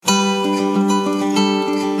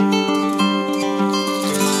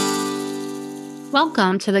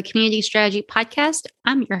Welcome to the Community Strategy Podcast.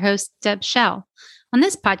 I'm your host, Deb Schell. On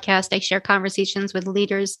this podcast, I share conversations with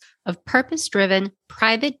leaders of purpose-driven,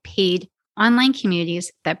 private, paid online communities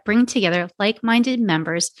that bring together like-minded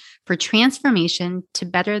members for transformation to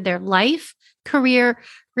better their life, career,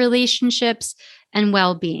 relationships, and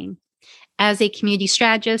well-being. As a community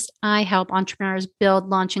strategist, I help entrepreneurs build,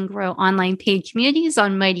 launch, and grow online paid communities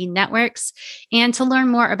on Mighty Networks. And to learn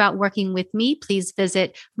more about working with me, please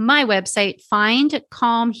visit my website,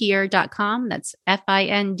 findcalmhere.com. That's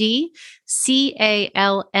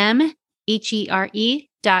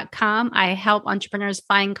FindCalmhere.com. I help entrepreneurs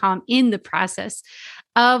find calm in the process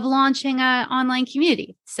of launching an online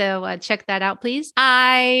community. So check that out, please.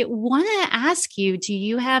 I want to ask you, do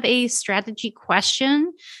you have a strategy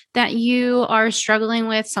question that you are struggling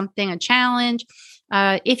with, a challenge?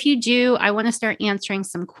 If you do, I want to start answering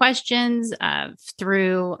some questions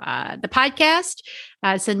through the podcast.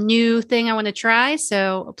 It's a new thing I want to try.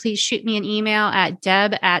 So please shoot me an email at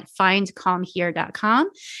deb@findcalmhere.com.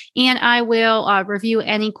 And I will review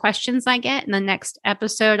any questions I get. In the next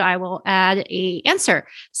episode, I will add a answer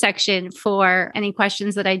section for any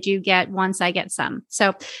questions that I do get once I get some.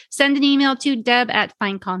 So send an email to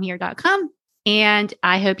deb@findcalmhere.com. And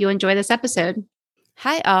I hope you enjoy this episode.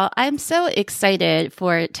 Hi, all. I'm so excited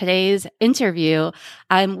for today's interview.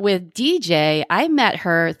 I'm with DJ. I met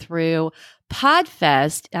her through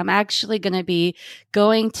PodFest. I'm actually going to be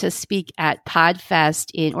going to speak at PodFest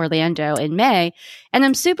in Orlando in May. And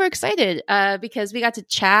I'm super excited because we got to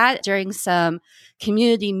chat during some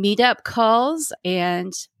community meetup calls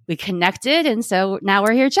and we connected. And so now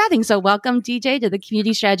we're here chatting. So welcome, DJ, to the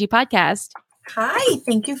Community Strategy Podcast. Hi,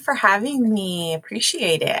 thank you for having me.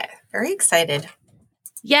 Appreciate it. Very excited.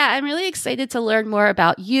 Yeah, I'm really excited to learn more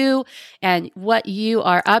about you and what you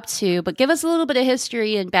are up to, but give us a little bit of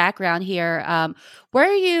history and background here. Where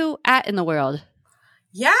are you at in the world?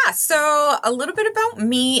 Yeah, so a little bit about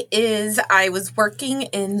me is I was working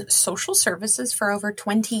in social services for over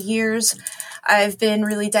 20 years. I've been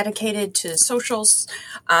really dedicated to social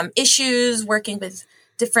issues, working with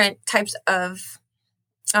different types of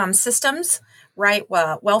systems. Right.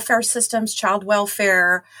 Well, welfare systems, child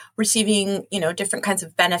welfare, receiving, different kinds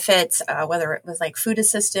of benefits, whether it was like food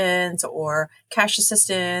assistance or cash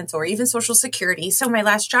assistance or even Social Security. So my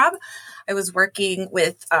last job, I was working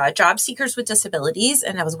with job seekers with disabilities,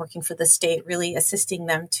 and I was working for the state, really assisting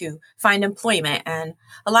them to find employment, and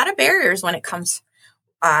a lot of barriers when it comes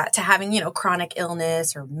to having, chronic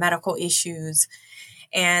illness or medical issues.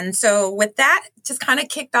 And so with that, just kind of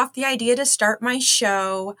kicked off the idea to start my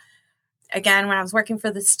show. Again, when I was working for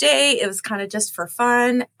the state, it was kind of just for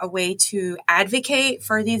fun, a way to advocate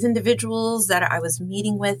for these individuals that I was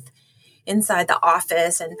meeting with inside the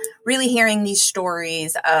office and really hearing these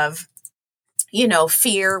stories of,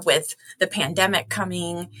 fear with the pandemic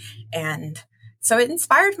coming. And so it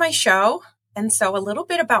inspired my show. And so a little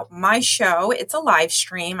bit about my show, it's a live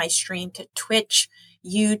stream. I stream to Twitch,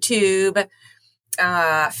 YouTube,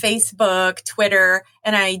 Facebook, Twitter,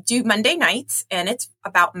 and I do Monday nights, and it's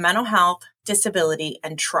about mental health, disability,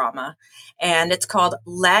 and trauma. And it's called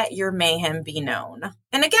Let Your Mayhem Be Known.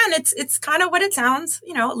 And again, it's kind of what it sounds,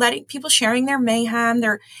 letting people sharing their mayhem,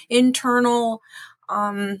 their internal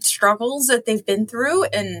struggles that they've been through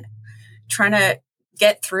and trying to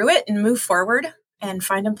get through it and move forward and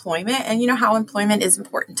find employment. And how employment is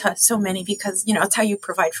important to so many because, it's how you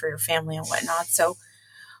provide for your family and whatnot. So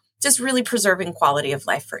just really preserving quality of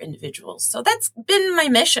life for individuals. So that's been my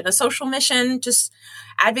mission, a social mission, just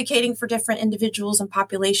advocating for different individuals and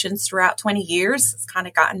populations throughout 20 years. It's kind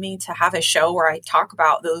of gotten me to have a show where I talk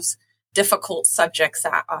about those difficult subjects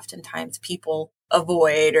that oftentimes people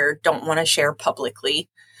avoid or don't want to share publicly.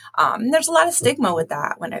 There's a lot of stigma with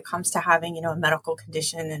that when it comes to having, a medical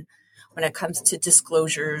condition and when it comes to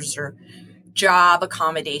disclosures or job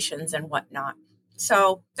accommodations and whatnot.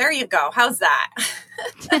 So there you go. How's that?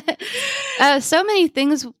 So many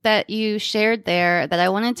things that you shared there that I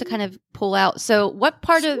wanted to kind of pull out. So what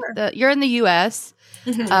part of you're in the U.S.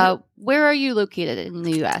 Mm-hmm. Where are you located in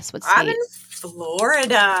the U.S.? What state? I'm in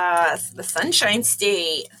Florida, the Sunshine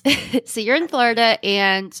State. So you're in Florida,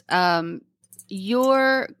 and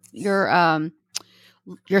your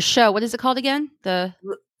show, what is it called again?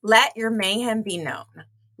 Let Your Mayhem Be Known.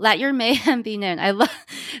 Let Your Mayhem Be Known. I love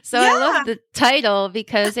the title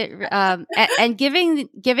because it and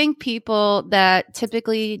giving people that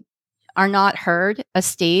typically are not heard a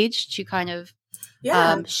stage to kind of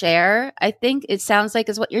share. I think it sounds like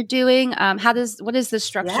is what you're doing. What is the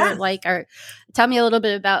structure like? Or tell me a little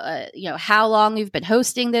bit about how long you've been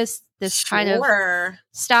hosting this kind of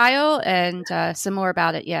style and some more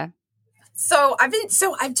about it. Yeah.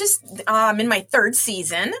 I've just in my third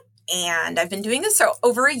season, and I've been doing this for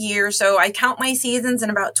over a year. So I count my seasons in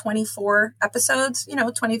about 24 episodes,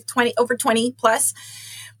 20 over 20 plus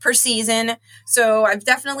per season. So I've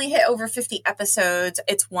definitely hit over 50 episodes.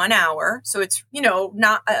 It's 1 hour. So it's,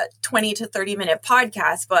 not a 20 to 30 minute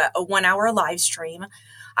podcast, but a 1 hour live stream.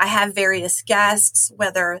 I have various guests,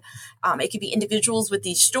 whether it could be individuals with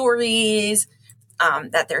these stories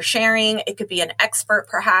that they're sharing. It could be an expert,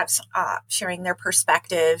 perhaps, sharing their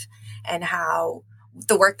perspective and how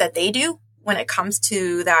the work that they do when it comes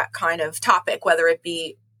to that kind of topic, whether it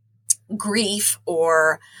be grief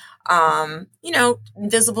or,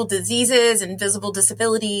 invisible diseases, invisible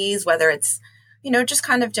disabilities, whether it's, just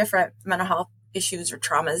kind of different mental health issues or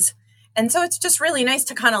traumas. And so it's just really nice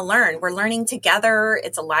to kind of learn. We're learning together.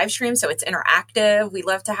 It's a live stream, so it's interactive. We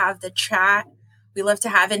love to have the chat. We love to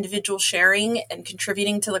have individual sharing and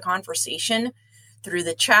contributing to the conversation through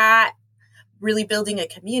the chat, really building a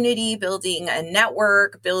community, building a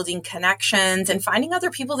network, building connections, and finding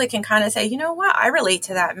other people that can kind of say, you know what, I relate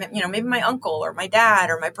to that. Maybe my uncle or my dad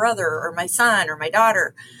or my brother or my son or my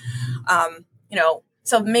daughter.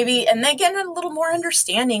 So maybe, and then again, a little more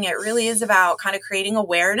understanding. It really is about kind of creating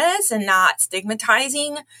awareness and not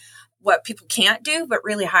stigmatizing what people can't do, but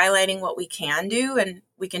really highlighting what we can do. And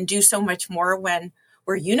we can do so much more when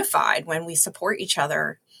we're unified, when we support each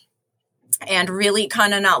other, and really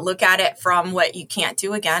kind of not look at it from what you can't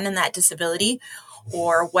do again in that disability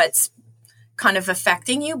or what's kind of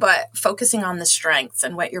affecting you, but focusing on the strengths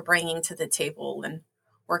and what you're bringing to the table and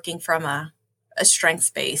working from a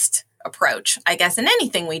strengths-based approach, I guess, in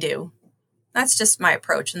anything we do. That's just my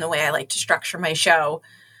approach and the way I like to structure my show.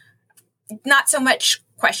 Not so much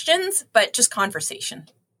questions, but just conversation.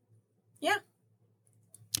 Yeah.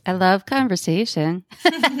 I love conversation.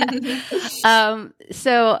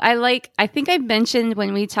 So I think I mentioned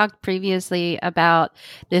when we talked previously about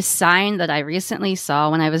this sign that I recently saw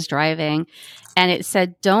when I was driving, and it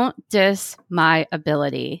said, "Don't diss my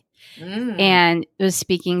ability." And it was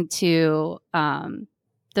speaking to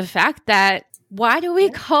the fact that why do we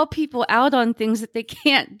call people out on things that they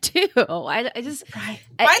can't do? I just why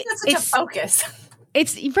is that such a focus?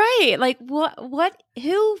 It's right. Like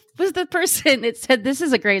who was the person that said this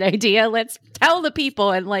is a great idea? Let's tell the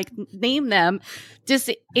people and name them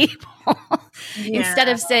disabled instead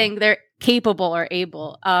of saying they're capable or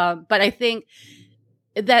able. But I think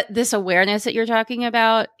that this awareness that you're talking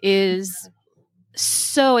about is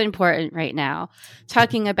so important right now.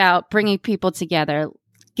 Talking about bringing people together,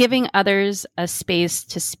 giving others a space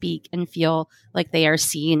to speak and feel like they are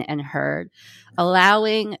seen and heard,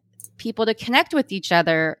 allowing people to connect with each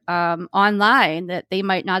other online that they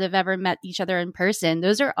might not have ever met each other in person.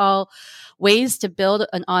 Those are all ways to build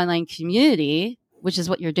an online community, which is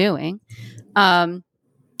what you're doing,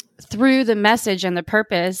 through the message and the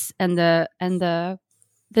purpose and the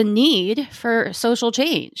need for social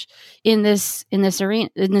change in this arena,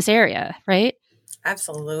 in this area, right?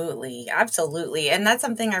 Absolutely. And that's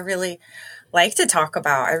something I really like to talk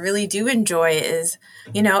about. I really do enjoy is,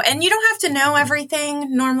 and you don't have to know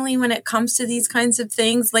everything normally when it comes to these kinds of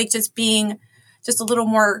things, like just being just a little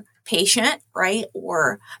more patient, right?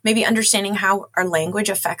 Or maybe understanding how our language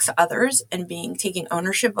affects others and taking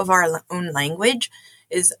ownership of our own language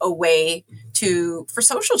is a way for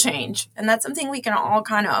social change. And that's something we can all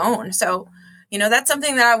kind of own. So, that's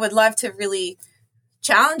something that I would love to really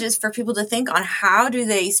challenges for people to think on. How do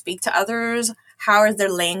they speak to others? How is their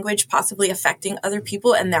language possibly affecting other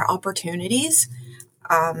people and their opportunities?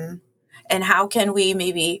 And how can we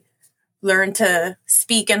maybe learn to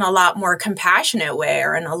speak in a lot more compassionate way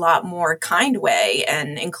or in a lot more kind way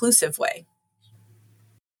and inclusive way?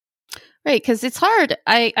 Right, because it's hard.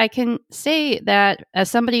 I can say that as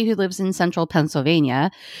somebody who lives in central Pennsylvania,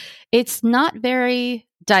 it's not very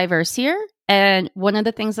diverse here. And one of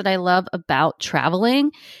the things that I love about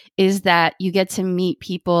traveling is that you get to meet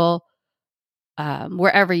people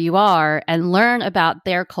wherever you are and learn about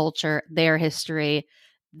their culture, their history,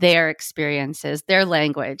 their experiences, their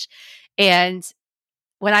language. And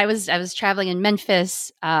when I was traveling in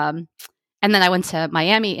Memphis, and then I went to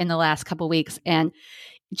Miami in the last couple of weeks, and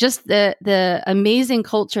just the amazing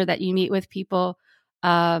culture that you meet with people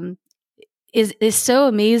is so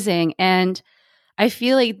amazing. And I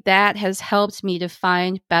feel like that has helped me to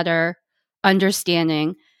find better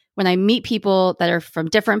understanding when I meet people that are from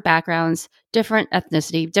different backgrounds, different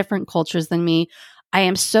ethnicity, different cultures than me. I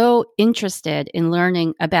am so interested in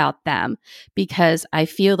learning about them because I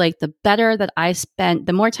feel like the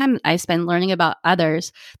more time that I spend learning about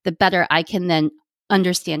others, the better I can then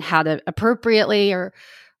understand how to appropriately or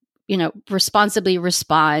responsibly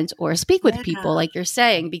respond or speak with people, Yeah. like you're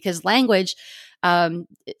saying, because language, to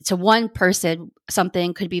one person,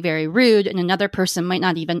 something could be very rude, and another person might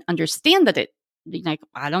not even understand that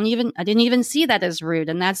I didn't even see that as rude.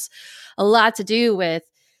 And that's a lot to do with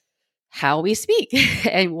how we speak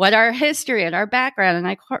and what our history and our background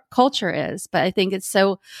and our culture is. But I think it's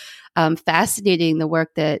so fascinating, the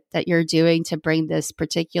work that you're doing to bring this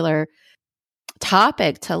particular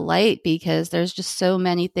topic to light, because there's just so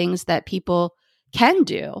many things that people can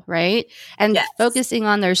do, right? And Yes. focusing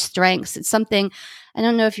on their strengths. It's something, I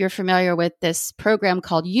don't know if you're familiar with this program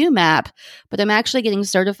called UMAP, but I'm actually getting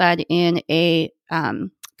certified in a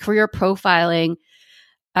career profiling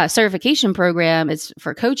certification program. It's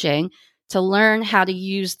for coaching, to learn how to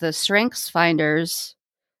use the Strengths Finders,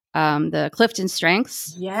 the Clifton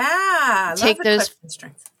Strengths. Yeah. Take love the those. Clifton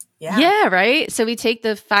Strengths. Yeah. Yeah, right. So we take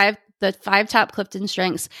the five top Clifton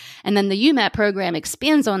Strengths, and then the UMAP program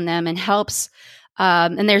expands on them and helps.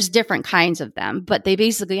 And there's different kinds of them, but they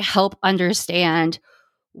basically help understand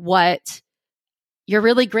what you're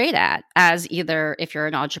really great at, as either if you're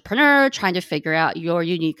an entrepreneur trying to figure out your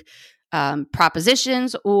unique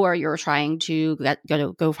propositions, or you're trying to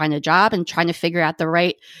go find a job and trying to figure out the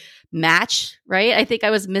right match, right? I think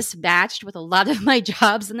I was mismatched with a lot of my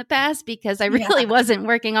jobs in the past because I really wasn't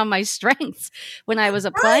working on my strengths when I was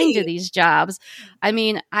applying to these jobs. I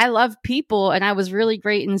mean, I love people and I was really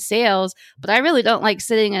great in sales, but I really don't like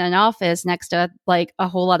sitting in an office next to like a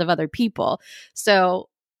whole lot of other people. So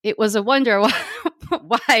it was a wonder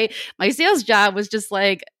why my sales job was just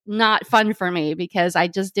like not fun for me, because I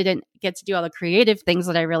just didn't get to do all the creative things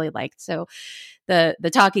that I really liked. So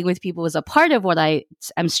the talking with people was a part of what I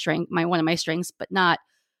am one of my strengths, but not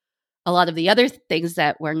a lot of the other things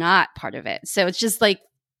that were not part of it. So it's just like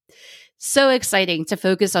so exciting to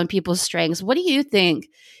focus on people's strengths. What do you think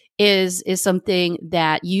is something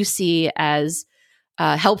that you see as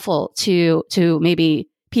helpful to maybe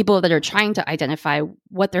people that are trying to identify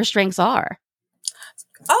what their strengths are?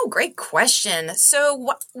 Oh, great question. So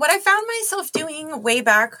what I found myself doing way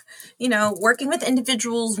back, working with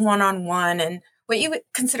individuals one-on-one, and what you would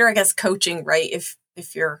consider, I guess, coaching, right?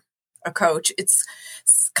 If you're a coach, it's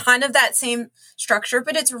kind of that same structure,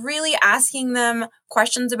 but it's really asking them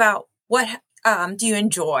questions about what do you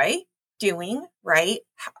enjoy doing, right?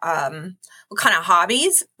 What kind of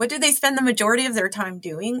hobbies? What do they spend the majority of their time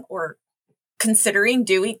doing or considering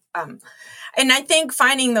doing? And I think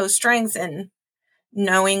finding those strengths and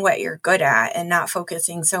knowing what you're good at and not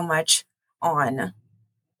focusing so much on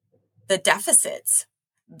the deficits.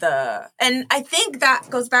 And I think that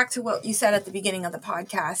goes back to what you said at the beginning of the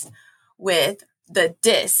podcast with the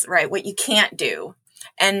right? What you can't do.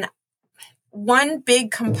 And one big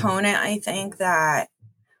component, I think, that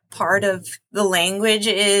part of the language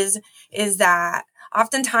is that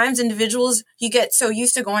oftentimes individuals, you get so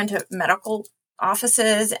used to going to medical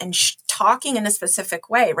offices and talking in a specific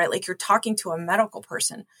way, right? Like you're talking to a medical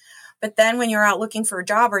person. But then when you're out looking for a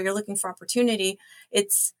job or you're looking for opportunity,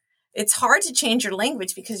 it's hard to change your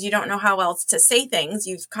language because you don't know how else to say things.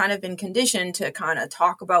 You've kind of been conditioned to kind of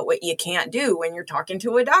talk about what you can't do when you're talking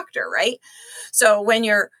to a doctor, right? So when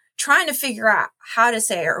you're trying to figure out how to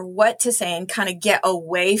say or what to say and kind of get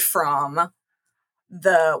away from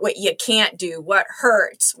what you can't do, what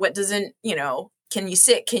hurts, what doesn't, can you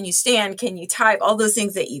sit, can you stand, can you type, all those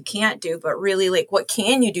things that you can't do, but really like, what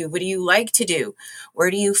can you do? What do you like to do?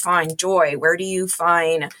 Where do you find joy? Where do you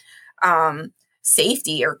find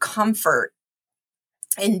safety or comfort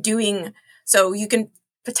in doing so you can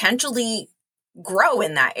potentially grow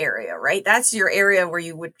in that area, right? That's your area where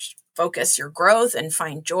you would focus your growth and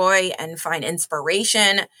find joy and find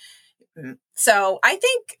inspiration. So I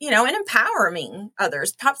think, and empowering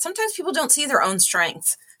others. Sometimes people don't see their own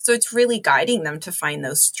strengths. So it's really guiding them to find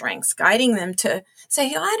those strengths, guiding them to say,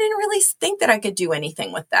 I didn't really think that I could do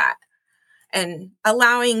anything with that. And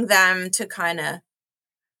allowing them to kind of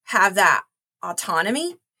have that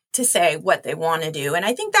autonomy to say what they want to do. And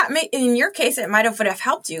I think that in your case, it would have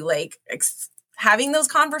helped you, like having those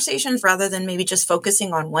conversations rather than maybe just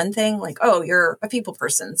focusing on one thing, like, oh, you're a people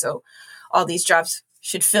person, so all these jobs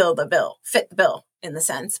should fit the bill in the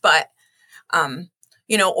sense. But,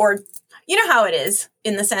 or you know how it is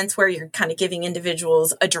in the sense where you're kind of giving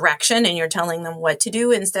individuals a direction and you're telling them what to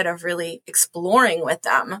do instead of really exploring with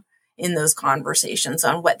them in those conversations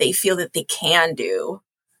on what they feel that they can do.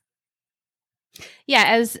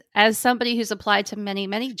 Yeah, as somebody who's applied to many,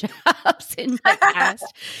 many jobs in my past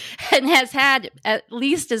and has had at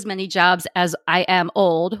least as many jobs as I am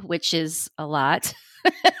old, which is a lot,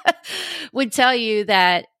 would tell you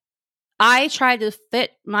that I try to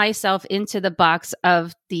fit myself into the box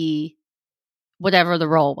of the whatever the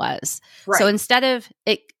role was. Right. So instead of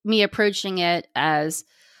me approaching it as,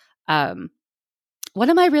 what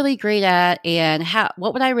am I really great at, and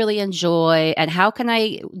what would I really enjoy, and how can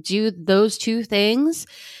I do those two things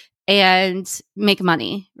and make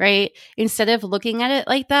money, right? Instead of looking at it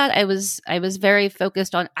like that, I was very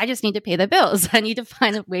focused on, I just need to pay the bills. I need to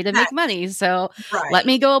find a way to make money. So let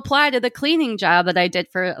me go apply to the cleaning job that I did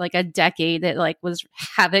for like a decade that like was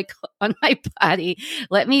havoc on my body.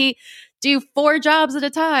 Let me do 4 jobs at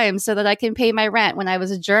a time so that I can pay my rent when I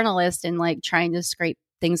was a journalist and like trying to scrape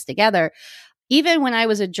things together. Even when I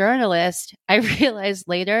was a journalist, I realized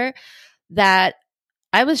later that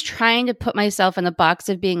I was trying to put myself in the box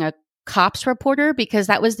of being a cops reporter because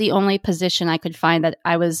that was the only position I could find that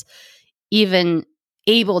I was even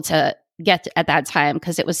able to get at that time,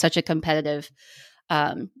 because it was such a competitive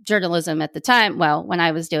journalism at the time. Well, when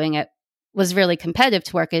I was doing it, was really competitive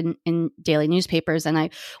to work in daily newspapers, and I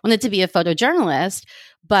wanted to be a photojournalist,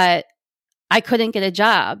 but I couldn't get a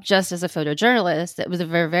job just as a photojournalist. It was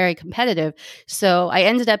very, very competitive. So I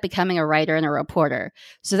ended up becoming a writer and a reporter.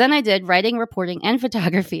 So then I did writing, reporting, and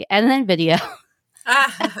photography, and then video.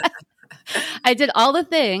 I did all the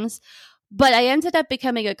things, but I ended up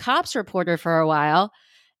becoming a cops reporter for a while.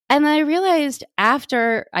 And then I realized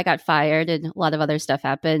after I got fired, and a lot of other stuff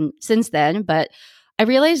happened since then, but I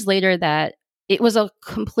realized later that it was a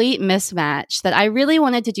complete mismatch, that I really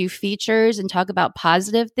wanted to do features and talk about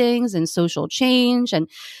positive things and social change and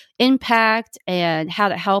impact and how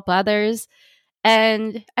to help others.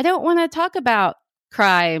 And I don't want to talk about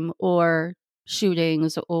crime or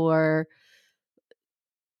shootings or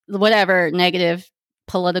whatever negative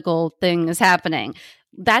political thing is happening.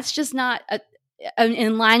 That's just not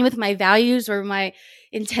in line with my values or my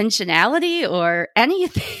intentionality or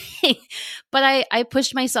anything. But I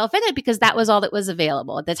pushed myself in it because that was all that was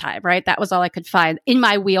available at the time, right? That was all I could find in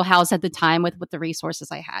my wheelhouse at the time with the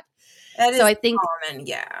resources I had. That so is I think common,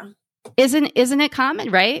 yeah. Isn't it common,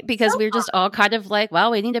 right? Because we're just all kind of like,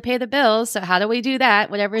 well, we need to pay the bills, so how do we do that?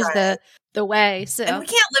 Whatever's the way. So, and we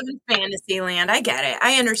can't live in fantasy land. I get it.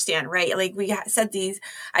 I understand, right? Like we set these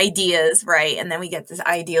ideas, right? And then we get this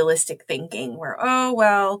idealistic thinking where, oh,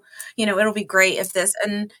 well, it'll be great if this,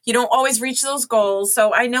 and you don't always reach those goals.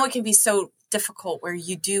 So I know it can be so difficult where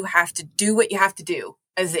you do have to do what you have to do,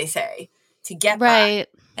 as they say, to get right.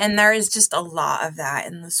 by. And there is just a lot of that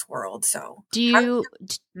in this world. So do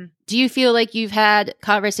you feel like you've had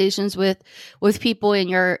conversations with people in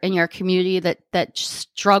your community that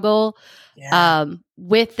struggle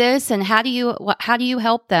with this, and how do you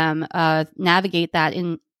help them navigate that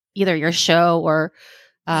in either your show or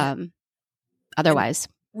otherwise?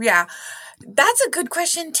 Yeah, that's a good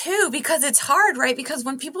question too, because it's hard, right? Because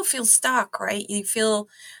when people feel stuck, right, you feel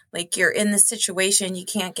like you're in this situation you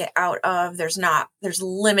can't get out of. There's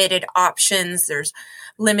limited options. There's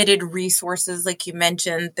limited resources, like you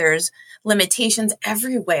mentioned. There's limitations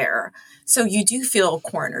everywhere. So you do feel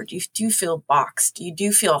cornered. You do feel boxed. You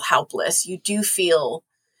do feel helpless. You do feel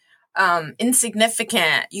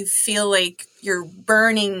insignificant. You feel like you're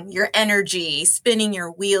burning your energy, spinning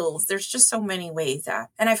your wheels. There's just so many ways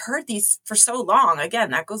and I've heard these for so long.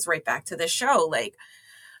 Again, that goes right back to the show. Like,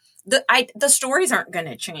 the stories aren't going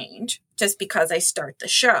to change just because I start the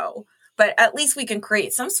show, but at least we can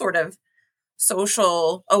create some sort of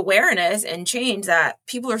social awareness and change that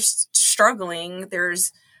people are struggling.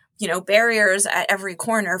 There's, barriers at every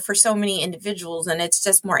corner for so many individuals. And it's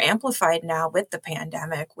just more amplified now with the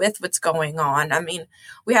pandemic, with what's going on. I mean,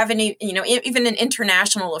 we haven't, even in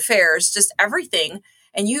international affairs, just everything.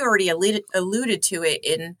 And you already alluded to it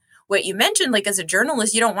in what you mentioned. Like, as a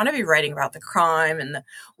journalist, you don't want to be writing about the crime and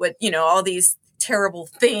all these terrible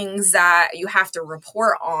things that you have to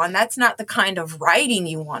report on. That's not the kind of writing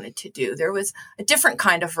you wanted to do. There was a different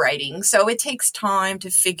kind of writing. So it takes time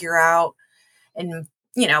to figure out, and,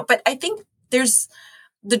 but I think there's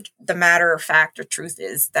the matter of fact or truth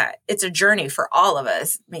is that it's a journey for all of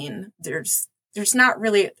us. I mean, there's not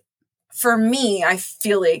really, for me, I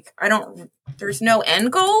feel like there's no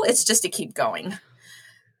end goal. It's just to keep going.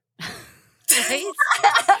 Right?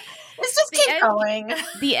 It's just keep going.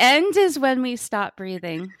 The end is when we stop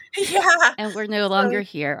breathing. Yeah. And we're no longer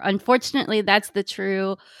here. Unfortunately, that's the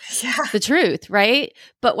truth, right?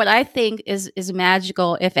 But what I think is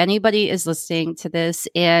magical, if anybody is listening to this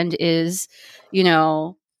and is,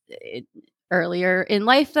 earlier in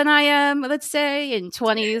life than I am, let's say in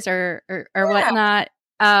 20s or whatnot,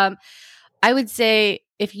 I would say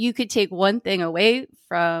if you could take one thing away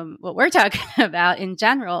from what we're talking about in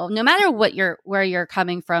general, no matter where you're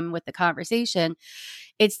coming from with the conversation,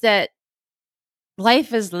 it's that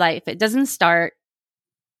life is life. It doesn't start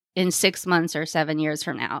in 6 months or 7 years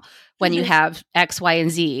from now when you have X, Y,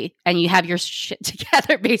 and Z and you have your shit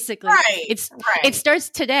together, basically. Right. It starts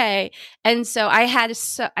today. And so I had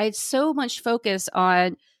so much focus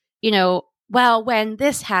on, well, when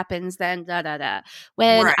this happens, then da, da, da.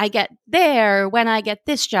 When I get there, when I get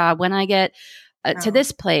this job, when I get to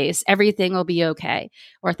this place, everything will be okay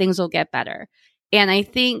or things will get better. And I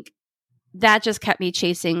think that just kept me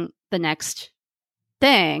chasing the next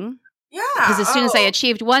thing. Yeah. Because as soon as I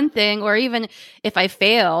achieved one thing, or even if I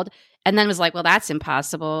failed and then was like, well, that's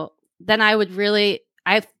impossible, then I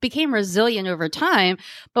became resilient over time.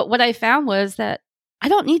 But what I found was that I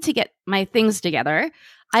don't need to get my things together.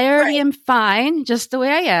 I already am fine just the way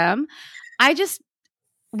I am. I just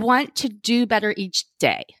want to do better each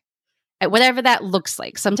day, at whatever that looks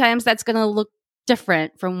like. Sometimes that's going to look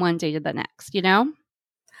different from one day to the next,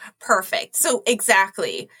 Perfect. So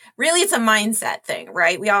exactly. Really, it's a mindset thing,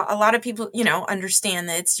 right? A lot of people, understand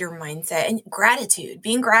that it's your mindset and gratitude,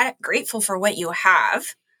 being grateful for what you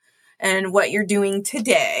have and what you're doing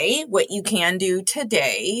today, what you can do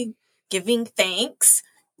today, giving thanks,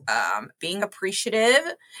 being appreciative.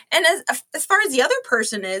 And as far as the other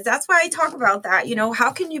person is, that's why I talk about that.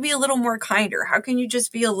 How can you be a little more kinder? How can you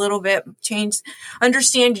just be a little bit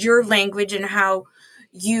understand your language and how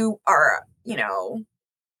you are,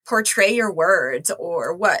 portray your words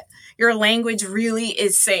or what your language really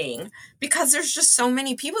is saying, because there's just so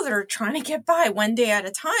many people that are trying to get by one day at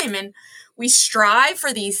a time, and we strive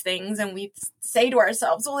for these things and we say to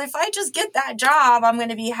ourselves, well, if I just get that job, I'm going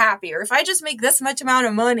to be happy, or if I just make this much amount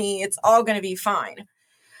of money, it's all going to be fine.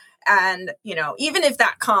 And even if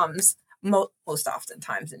that comes, most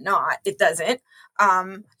oftentimes and not, it doesn't.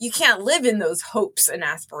 You can't live in those hopes and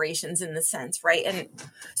aspirations in the sense, right? And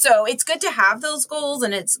so it's good to have those goals,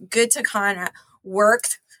 and it's good to kind of work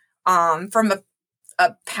from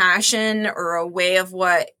a passion or a way of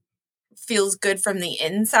what feels good from the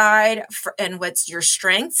inside and what's your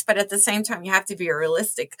strengths. But at the same time, you have to be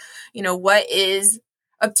realistic. What is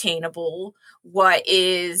obtainable, what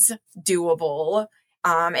is doable.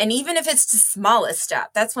 And even if it's the smallest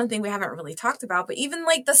step, that's one thing we haven't really talked about, but even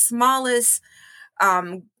like the smallest,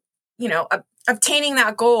 obtaining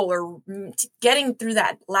that goal or getting through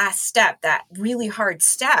that last step, that really hard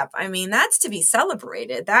step. I mean, that's to be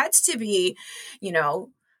celebrated. That's to be,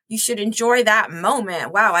 you should enjoy that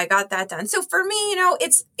moment. Wow, I got that done. So for me,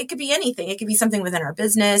 it could be anything. It could be something within our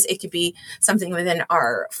business. It could be something within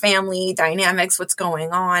our family dynamics, what's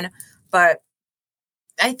going on. But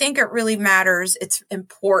I think it really matters. It's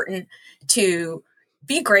important to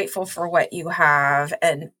be grateful for what you have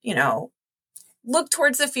and, look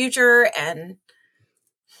towards the future and,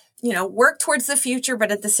 work towards the future,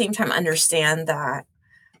 but at the same time, understand that,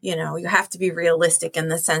 you have to be realistic in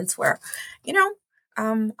the sense where,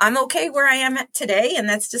 I'm okay where I am at today. And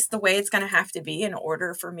that's just the way it's going to have to be in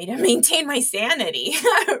order for me to maintain my sanity.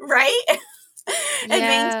 Right. And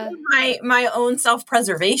maintain my own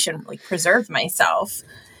self-preservation, like preserve myself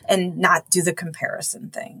and not do the comparison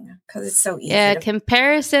thing, because it's so easy. Yeah,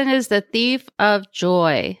 comparison is the thief of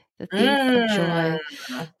joy. The thief of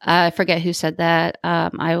joy. I forget who said that.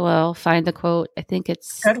 I will find the quote. I think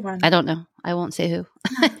it's good one. I don't know. I won't say who.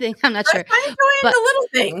 I'm not sure. Find joy in the little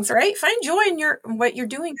things, right? Find joy in what you're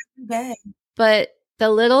doing every day. But the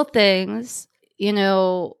little things,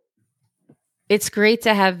 it's great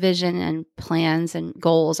to have vision and plans and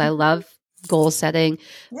goals. I love goal setting,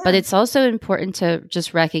 but it's also important to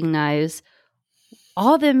just recognize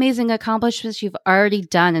all the amazing accomplishments you've already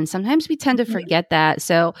done. And sometimes we tend to forget that.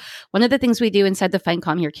 So one of the things we do inside the Find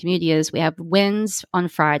Calm Here community is we have wins on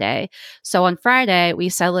Friday. So on Friday, we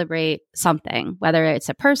celebrate something, whether it's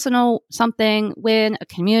a personal something win, a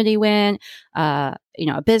community win, a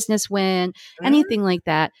business win, anything like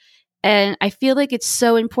that. And I feel like it's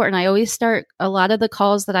so important. I always start a lot of the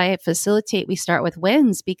calls that I facilitate, we start with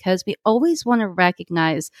wins, because we always want to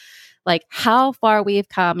recognize like how far we've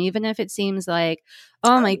come, even if it seems like,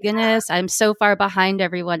 oh my goodness, I'm so far behind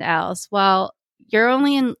everyone else. Well, you're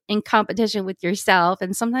only in competition with yourself.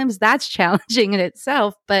 And sometimes that's challenging in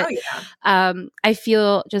itself. But I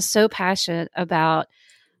feel just so passionate about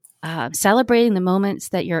celebrating the moments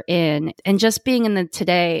that you're in and just being in the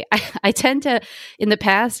today. I tend to, in the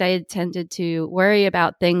past, I had tended to worry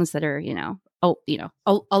about things that are,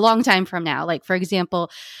 a long time from now. Like, for example,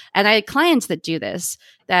 and I had clients that do this,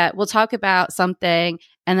 that will talk about something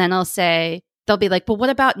and then they'll be like, well,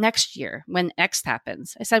 what about next year when X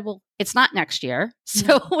happens? I said, well, it's not next year.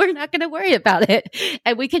 So we're not going to worry about it.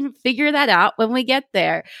 And we can figure that out when we get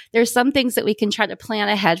there. There's some things that we can try to plan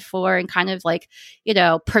ahead for and kind of like,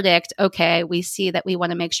 predict, okay, we see that we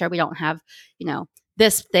want to make sure we don't have,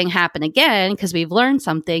 this thing happen again because we've learned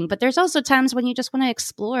something. But there's also times when you just want to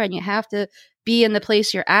explore and you have to be in the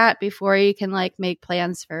place you're at before you can like make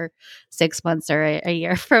plans for 6 months or a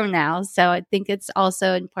year from now. So I think it's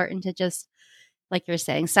also important to just, like you're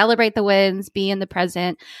saying, celebrate the wins, be in the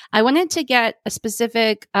present. I wanted to get a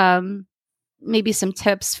specific, maybe some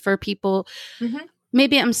tips for people. Mm-hmm.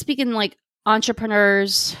 Maybe I'm speaking like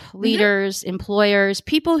entrepreneurs, leaders, employers,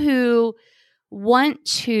 people who want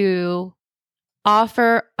to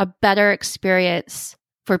offer a better experience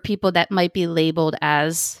for people that might be labeled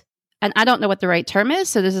as, and I don't know what the right term is,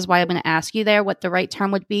 so this is why I'm going to ask you there what the right term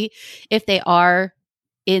would be if they are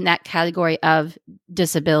in that category of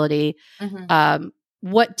disability. Mm-hmm.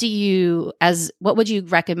 What would you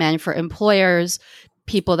recommend for employers,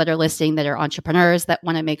 people that are listening that are entrepreneurs that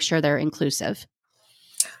want to make sure they're inclusive?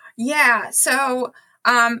 Yeah. So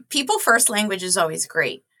people first language is always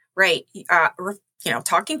great, right?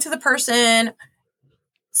 Talking to the person,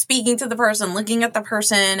 speaking to the person, looking at the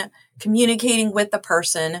person, communicating with the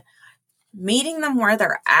person, meeting them where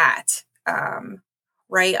they're at,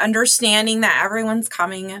 right? Understanding that everyone's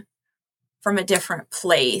coming from a different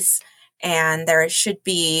place and there should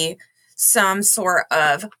be some sort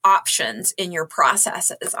of options in your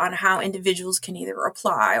processes on how individuals can either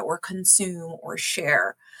apply or consume or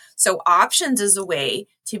share. So options is a way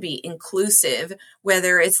to be inclusive,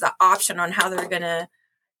 whether it's the option on how they're going to,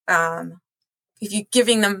 if you're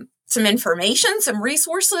giving them some information, some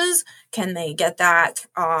resources, can they get that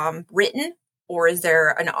written? Or is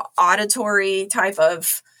there an auditory type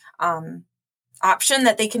of option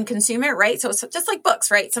that they can consume it, right? So it's just like books,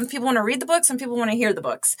 right? Some people want to read the books, some people want to hear the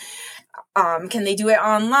books. Can they do it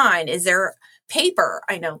online? Is there paper?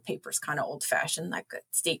 I know paper's kind of old-fashioned, that good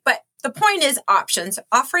state, but the point is options,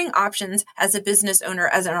 offering options as a business owner,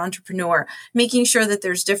 as an entrepreneur, making sure that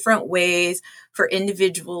there's different ways for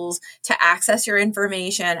individuals to access your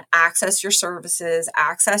information, access your services,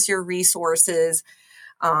 access your resources,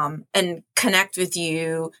 and connect with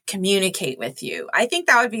you, communicate with you. I think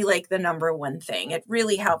that would be like the number one thing. It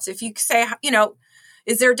really helps. If you say,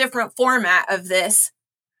 is there a different format of this?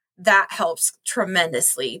 That helps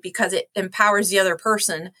tremendously because it empowers the other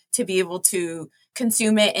person to be able to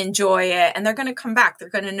consume it, enjoy it, and they're going to come back. They're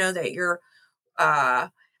going to know that you're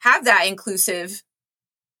have that inclusive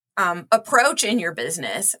approach in your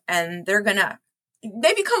business, and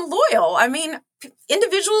they become loyal. I mean,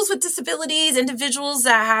 individuals with disabilities, individuals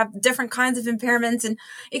that have different kinds of impairments, and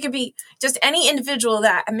it could be just any individual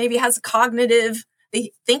that maybe has cognitive,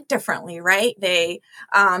 they think differently, right? They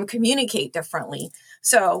communicate differently.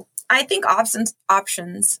 So I think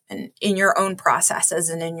options in your own processes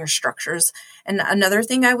and in your structures. And another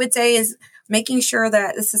thing I would say is making sure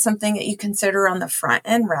that this is something that you consider on the front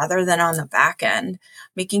end rather than on the back end,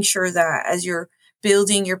 making sure that as you're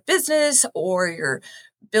building your business or you're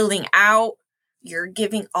building out, you're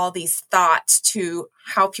giving all these thoughts to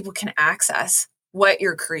how people can access what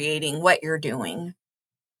you're creating, what you're doing.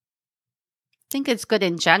 I think it's good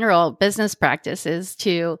in general business practices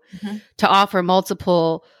to offer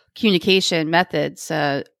multiple communication methods,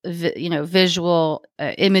 visual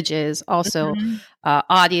images, also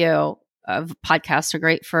audio. Podcasts are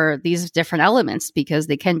great for these different elements because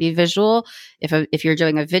they can be visual. If you're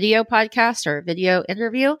doing a video podcast or a video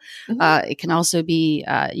interview, it can also be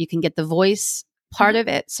you can get the voice part of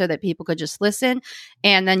it so that people could just listen,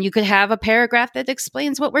 and then you could have a paragraph that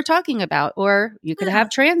explains what we're talking about, or you could have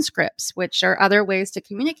transcripts, which are other ways to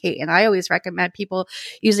communicate. And I always recommend people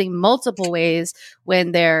using multiple ways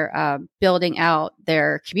when they're building out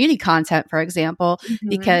their community content, for example,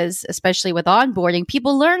 because especially with onboarding,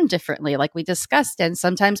 people learn differently, like we discussed, and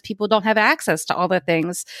sometimes people don't have access to all the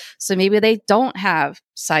things. So maybe they don't have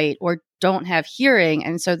sight or don't have hearing.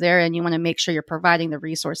 And so therein, you want to make sure you're providing the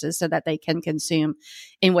resources so that they can consume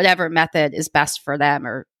in whatever method is best for them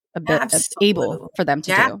or a bit able for them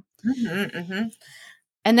to do.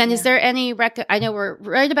 And then is there any I know we're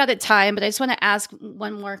right about at time, but I just want to ask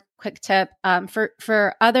one more quick tip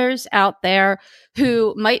for others out there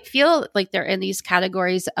who might feel like they're in these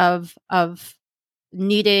categories of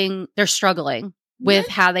needing, they're struggling with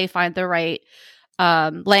how they find the right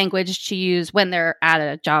language to use when they're at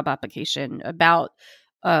a job application, about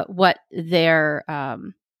what their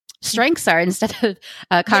strengths are instead of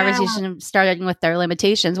a conversation starting with their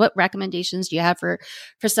limitations. What recommendations do you have for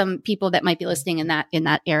some people that might be listening in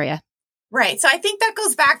that area? Right. So I think that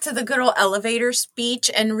goes back to the good old elevator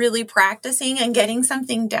speech and really practicing and getting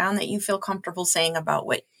something down that you feel comfortable saying about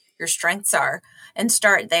what your strengths are, and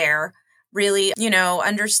start there. Really,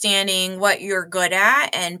 understanding what you're good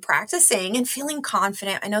at and practicing and feeling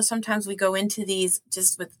confident. I know sometimes we go into these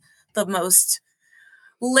just with the most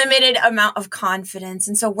limited amount of confidence.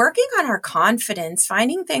 And so working on our confidence,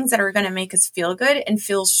 finding things that are going to make us feel good and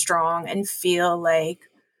feel strong and feel like,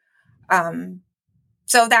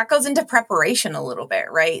 so that goes into preparation a little bit,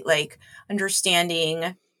 right? Like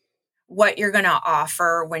understanding what you're going to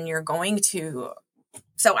offer when you're going to.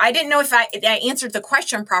 So I didn't know if I answered the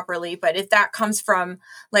question properly, but if that comes from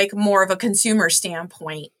like more of a consumer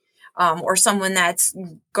standpoint, or someone that's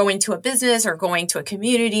going to a business or going to a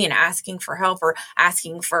community and asking for help or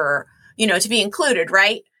asking for, to be included,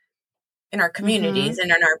 right? In our communities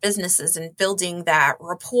and in our businesses, and building that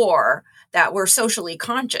rapport that we're socially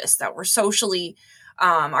conscious, that we're socially,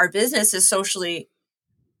 our business is socially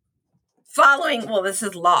following. Well, this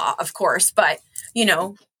is law, of course, but,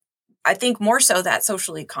 I think more so that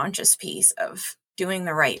socially conscious piece of doing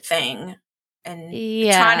the right thing and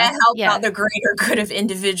trying to help out the greater good of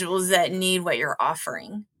individuals that need what you're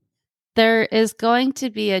offering. There is going to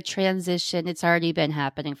be a transition. It's already been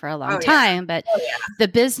happening for a long time, but the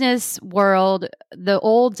business world, the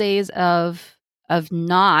old days of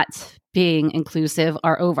not being inclusive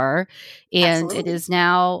are over. And Absolutely. It is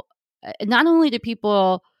now, not only do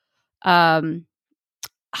people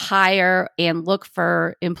hire and look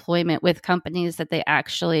for employment with companies that they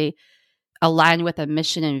actually align with a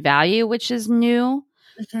mission and value, which is newer.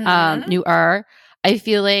 I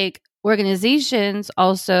feel like organizations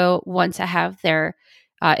also want to have their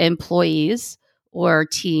employees or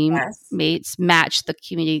teammates match the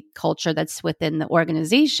community culture that's within the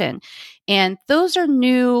organization. And those are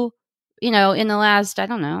new, in the last,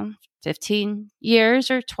 15 years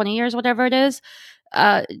or 20 years, whatever it is.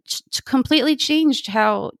 Completely changed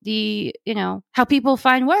how how people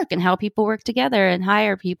find work and how people work together and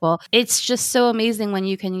hire people. It's just so amazing when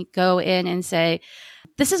you can go in and say,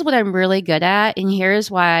 this is what I'm really good at, and here's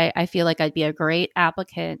why I feel like I'd be a great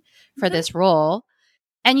applicant for this role.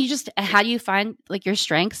 And how do you find like your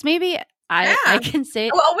strengths? Maybe I can say,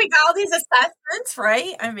 well, we got all these assessments,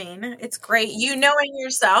 right? I mean, it's great. Knowing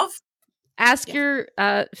yourself. Ask your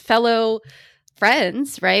fellow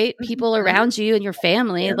friends, right? People around you and your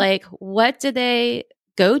family, like, what do they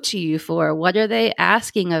go to you for? What are they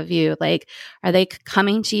asking of you? Like, are they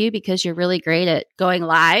coming to you because you're really great at going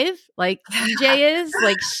live, like DJ is?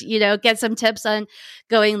 Like, get some tips on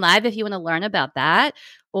going live if you want to learn about that.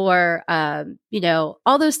 Or,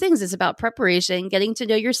 all those things is about preparation, getting to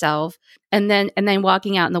know yourself, and then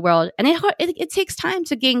walking out in the world. And it takes time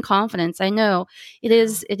to gain confidence. I know it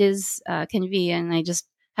is can be. And I just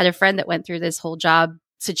had a friend that went through this whole job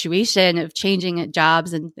situation of changing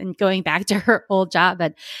jobs and going back to her old job.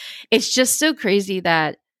 And it's just so crazy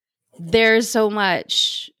that there's so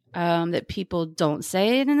much that people don't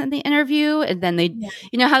say in the interview. And then they,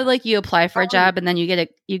 how like you apply for a job and then you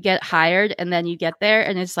get hired and then you get there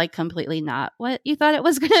and it's like completely not what you thought it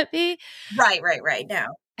was going to be. Right. No.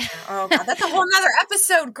 Oh God, that's a whole nother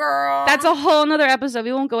episode, girl. That's a whole nother episode.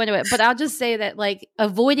 We won't go into it, but I'll just say that like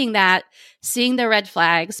avoiding that, seeing the red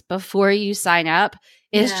flags before you sign up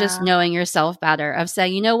is just knowing yourself better, of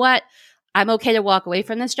saying, you know what, I'm okay to walk away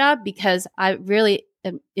from this job because I really,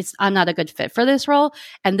 I'm not a good fit for this role.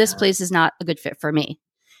 And this place is not a good fit for me.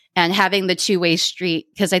 And having the two-way street,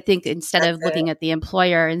 because I think instead of looking at the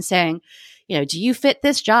employer and saying, do you fit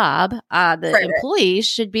this job? The employee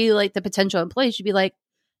should be like, the potential employee should be like,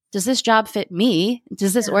 does this job fit me?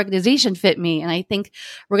 Does this organization fit me? And I think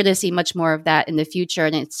we're going to see much more of that in the future.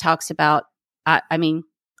 And it talks about,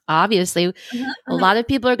 obviously, a lot of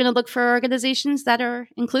people are going to look for organizations that are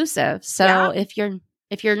inclusive. So if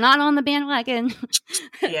you're not on the bandwagon,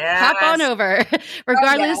 hop on over,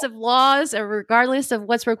 regardless of laws or regardless of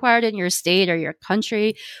what's required in your state or your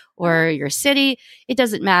country or your city. It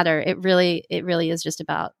doesn't matter. It really is just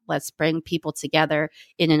about, let's bring people together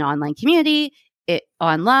in an online community,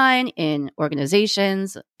 online, in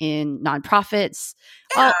organizations, in nonprofits,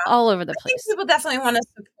 all over the place. People definitely want to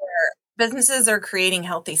support businesses are creating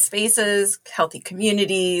healthy spaces, healthy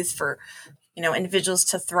communities for, individuals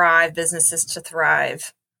to thrive, businesses to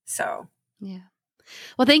thrive. So,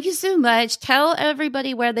 Well, thank you so much. Tell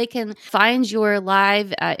everybody where they can find your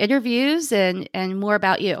live interviews and more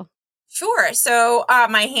about you. Sure. So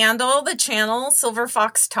my handle, the channel, Silver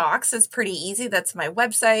Fox Talks, is pretty easy. That's my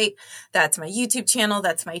website. That's my YouTube channel.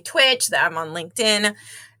 That's my Twitch. I'm on LinkedIn,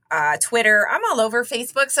 Twitter. I'm all over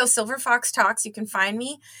Facebook. So Silver Fox Talks, you can find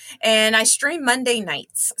me. And I stream Monday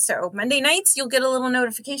nights. So Monday nights, you'll get a little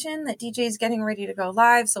notification that DJ is getting ready to go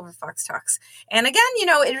live, Silver Fox Talks. And again,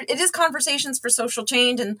 it is conversations for social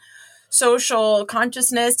change and social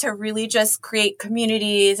consciousness, to really just create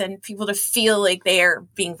communities and people to feel like they are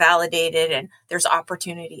being validated and there's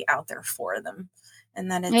opportunity out there for them.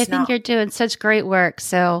 And then I think you're doing such great work.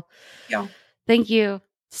 So thank you.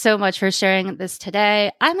 so much for sharing this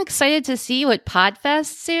today. I'm excited to see you at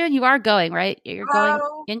Podfest soon. You are going, right? You're going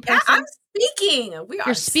in person? Yeah, I'm speaking.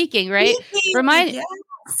 You're speaking, right? Yes.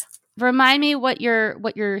 Remind me what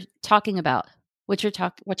you're talking about. What's your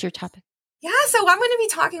topic? Yeah, so I'm going to be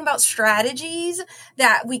talking about strategies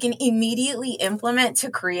that we can immediately implement to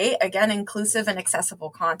create, again, inclusive and accessible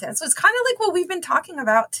content. So it's kind of like what we've been talking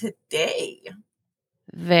about today.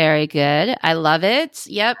 Very good. I love it.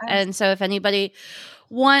 Yep. And so if anybody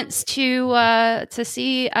wants to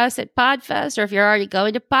see us at Podfest, or if you're already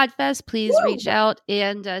going to Podfest, please reach out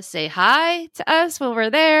and say hi to us when we're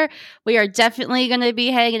there. We are definitely going to be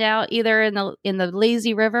hanging out either in the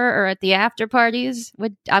lazy river or at the after parties.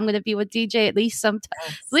 I'm going to be with DJ at least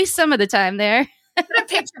some of the time there. Put a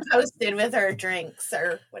picture posted with our drinks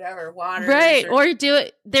or whatever, water. Right. Or do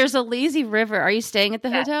it. There's a lazy river. Are you staying at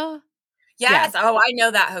the hotel? Yes. Yeah. Oh, I know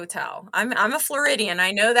that hotel. I'm a Floridian. I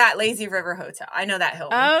know that Lazy River Hotel. I know that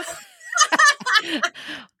Hilton. Oh.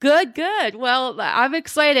 Good. Well, I'm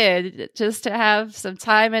excited just to have some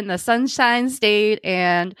time in the Sunshine State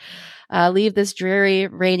and leave this dreary,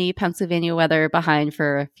 rainy Pennsylvania weather behind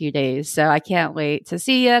for a few days. So I can't wait to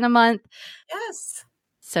see you in a month. Yes.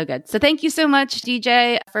 So good. So thank you so much,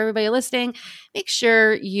 DJ. For everybody listening, make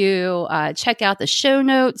sure you check out the show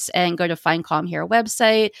notes and go to Find Calm Here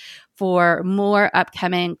website for more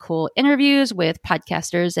upcoming cool interviews with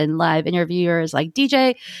podcasters and live interviewers like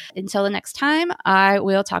DJ. Until the next time, I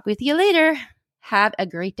will talk with you later. Have a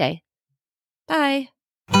great day. Bye.